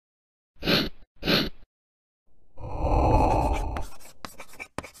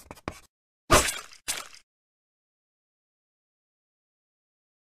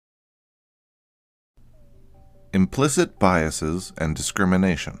Implicit biases and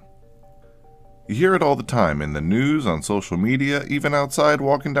discrimination. You hear it all the time in the news, on social media, even outside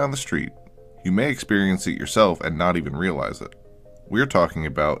walking down the street. You may experience it yourself and not even realize it. We're talking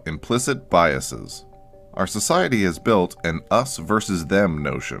about implicit biases. Our society has built an us versus them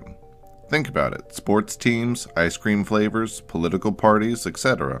notion. Think about it: sports teams, ice cream flavors, political parties,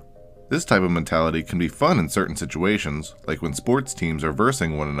 etc. This type of mentality can be fun in certain situations, like when sports teams are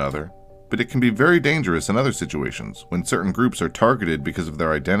versing one another, but it can be very dangerous in other situations, when certain groups are targeted because of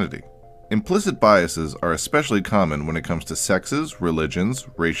their identity. Implicit biases are especially common when it comes to sexes, religions,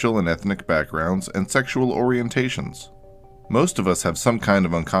 racial and ethnic backgrounds, and sexual orientations. Most of us have some kind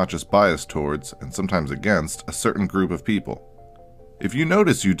of unconscious bias towards, and sometimes against, a certain group of people. If you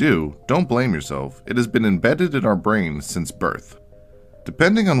notice you do, don't blame yourself. It has been embedded in our brains since birth.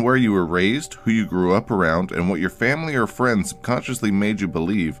 Depending on where you were raised, who you grew up around, and what your family or friends subconsciously made you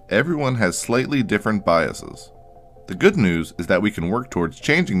believe, everyone has slightly different biases. The good news is that we can work towards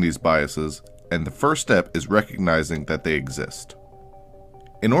changing these biases, and the first step is recognizing that they exist.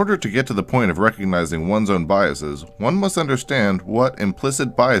 In order to get to the point of recognizing one's own biases, one must understand what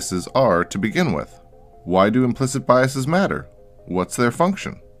implicit biases are to begin with. Why do implicit biases matter? What's their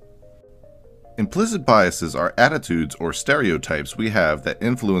function? Implicit biases are attitudes or stereotypes we have that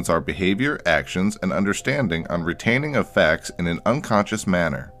influence our behavior, actions, and understanding on retaining of facts in an unconscious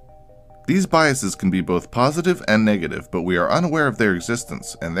manner. These biases can be both positive and negative, but we are unaware of their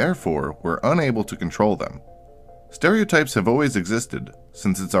existence, and therefore we're unable to control them. Stereotypes have always existed,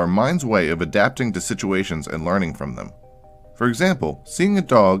 since it's our mind's way of adapting to situations and learning from them. For example, seeing a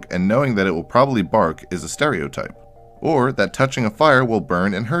dog and knowing that it will probably bark is a stereotype, or that touching a fire will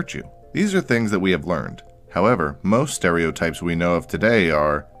burn and hurt you. These are things that we have learned. However, most stereotypes we know of today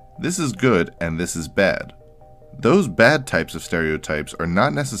are, this is good and this is bad. Those bad types of stereotypes are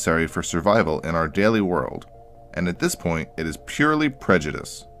not necessary for survival in our daily world, and at this point it is purely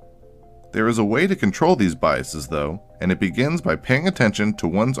prejudice. There is a way to control these biases though, and it begins by paying attention to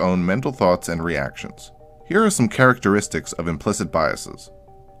one's own mental thoughts and reactions. Here are some characteristics of implicit biases.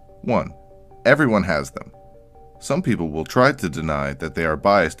 1. Everyone has them. Some people will try to deny that they are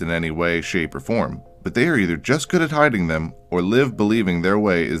biased in any way, shape, or form, but they are either just good at hiding them or live believing their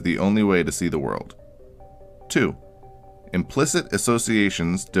way is the only way to see the world. 2. Implicit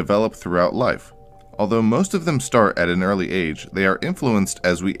associations develop throughout life. Although most of them start at an early age, they are influenced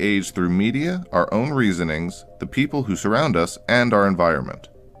as we age through media, our own reasonings, the people who surround us, and our environment.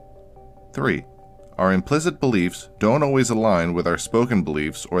 3. Our implicit beliefs don't always align with our spoken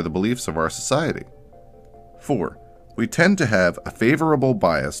beliefs or the beliefs of our society. 4. We tend to have a favorable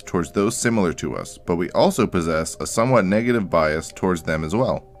bias towards those similar to us, but we also possess a somewhat negative bias towards them as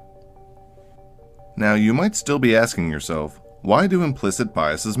well. Now, you might still be asking yourself, why do implicit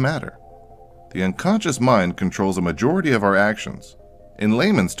biases matter? The unconscious mind controls a majority of our actions. In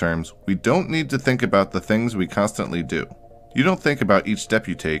layman's terms, we don't need to think about the things we constantly do. You don't think about each step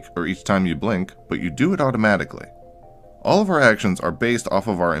you take or each time you blink, but you do it automatically. All of our actions are based off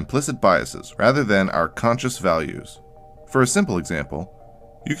of our implicit biases rather than our conscious values. For a simple example,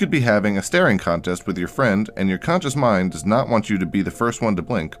 you could be having a staring contest with your friend and your conscious mind does not want you to be the first one to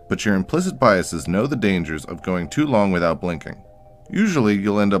blink, but your implicit biases know the dangers of going too long without blinking. Usually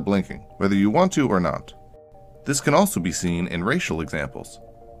you'll end up blinking, whether you want to or not. This can also be seen in racial examples.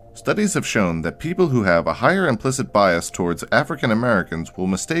 Studies have shown that people who have a higher implicit bias towards African Americans will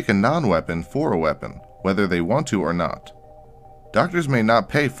mistake a non-weapon for a weapon, whether they want to or not. Doctors may not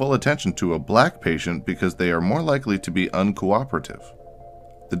pay full attention to a black patient because they are more likely to be uncooperative.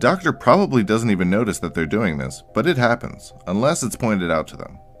 The doctor probably doesn't even notice that they're doing this, but it happens, unless it's pointed out to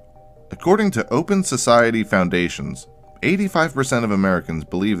them. According to Open Society Foundations, 85% of Americans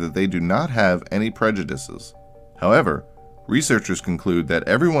believe that they do not have any prejudices. However, researchers conclude that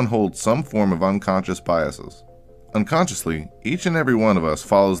everyone holds some form of unconscious biases. Unconsciously, each and every one of us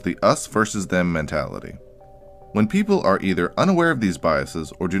follows the us versus them mentality. When people are either unaware of these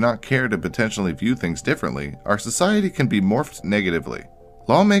biases or do not care to potentially view things differently, our society can be morphed negatively.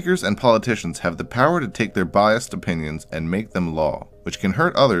 Lawmakers and politicians have the power to take their biased opinions and make them law, which can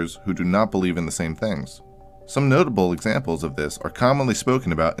hurt others who do not believe in the same things. Some notable examples of this are commonly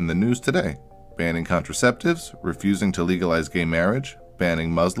spoken about in the news today: banning contraceptives, refusing to legalize gay marriage,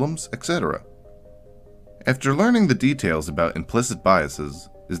 banning Muslims, etc. After learning the details about implicit biases,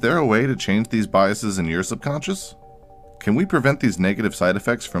 is there a way to change these biases in your subconscious? Can we prevent these negative side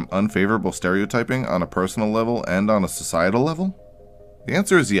effects from unfavorable stereotyping on a personal level and on a societal level? The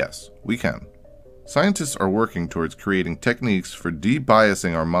answer is yes, we can. Scientists are working towards creating techniques for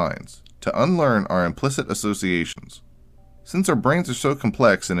de-biasing our minds, to unlearn our implicit associations. Since our brains are so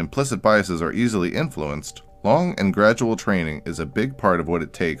complex and implicit biases are easily influenced, Long and gradual training is a big part of what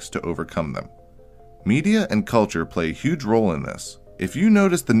it takes to overcome them. Media and culture play a huge role in this. If you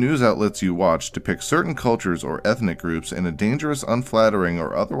notice the news outlets you watch depict certain cultures or ethnic groups in a dangerous, unflattering,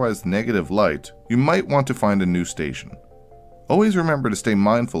 or otherwise negative light, you might want to find a new station. Always remember to stay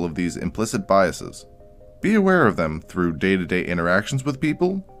mindful of these implicit biases. Be aware of them through day-to-day interactions with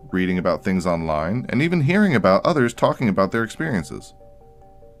people, reading about things online, and even hearing about others talking about their experiences.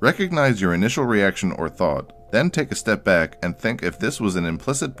 Recognize your initial reaction or thought, then take a step back and think if this was an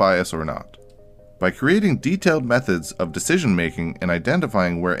implicit bias or not. By creating detailed methods of decision-making and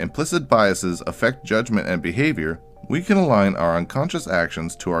identifying where implicit biases affect judgment and behavior, we can align our unconscious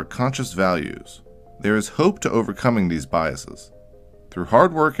actions to our conscious values. There is hope to overcoming these biases. Through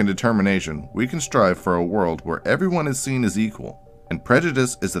hard work and determination, we can strive for a world where everyone is seen as equal, and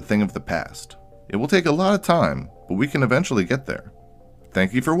prejudice is a thing of the past. It will take a lot of time, but we can eventually get there.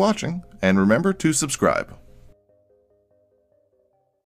 Thank you for watching, and remember to subscribe.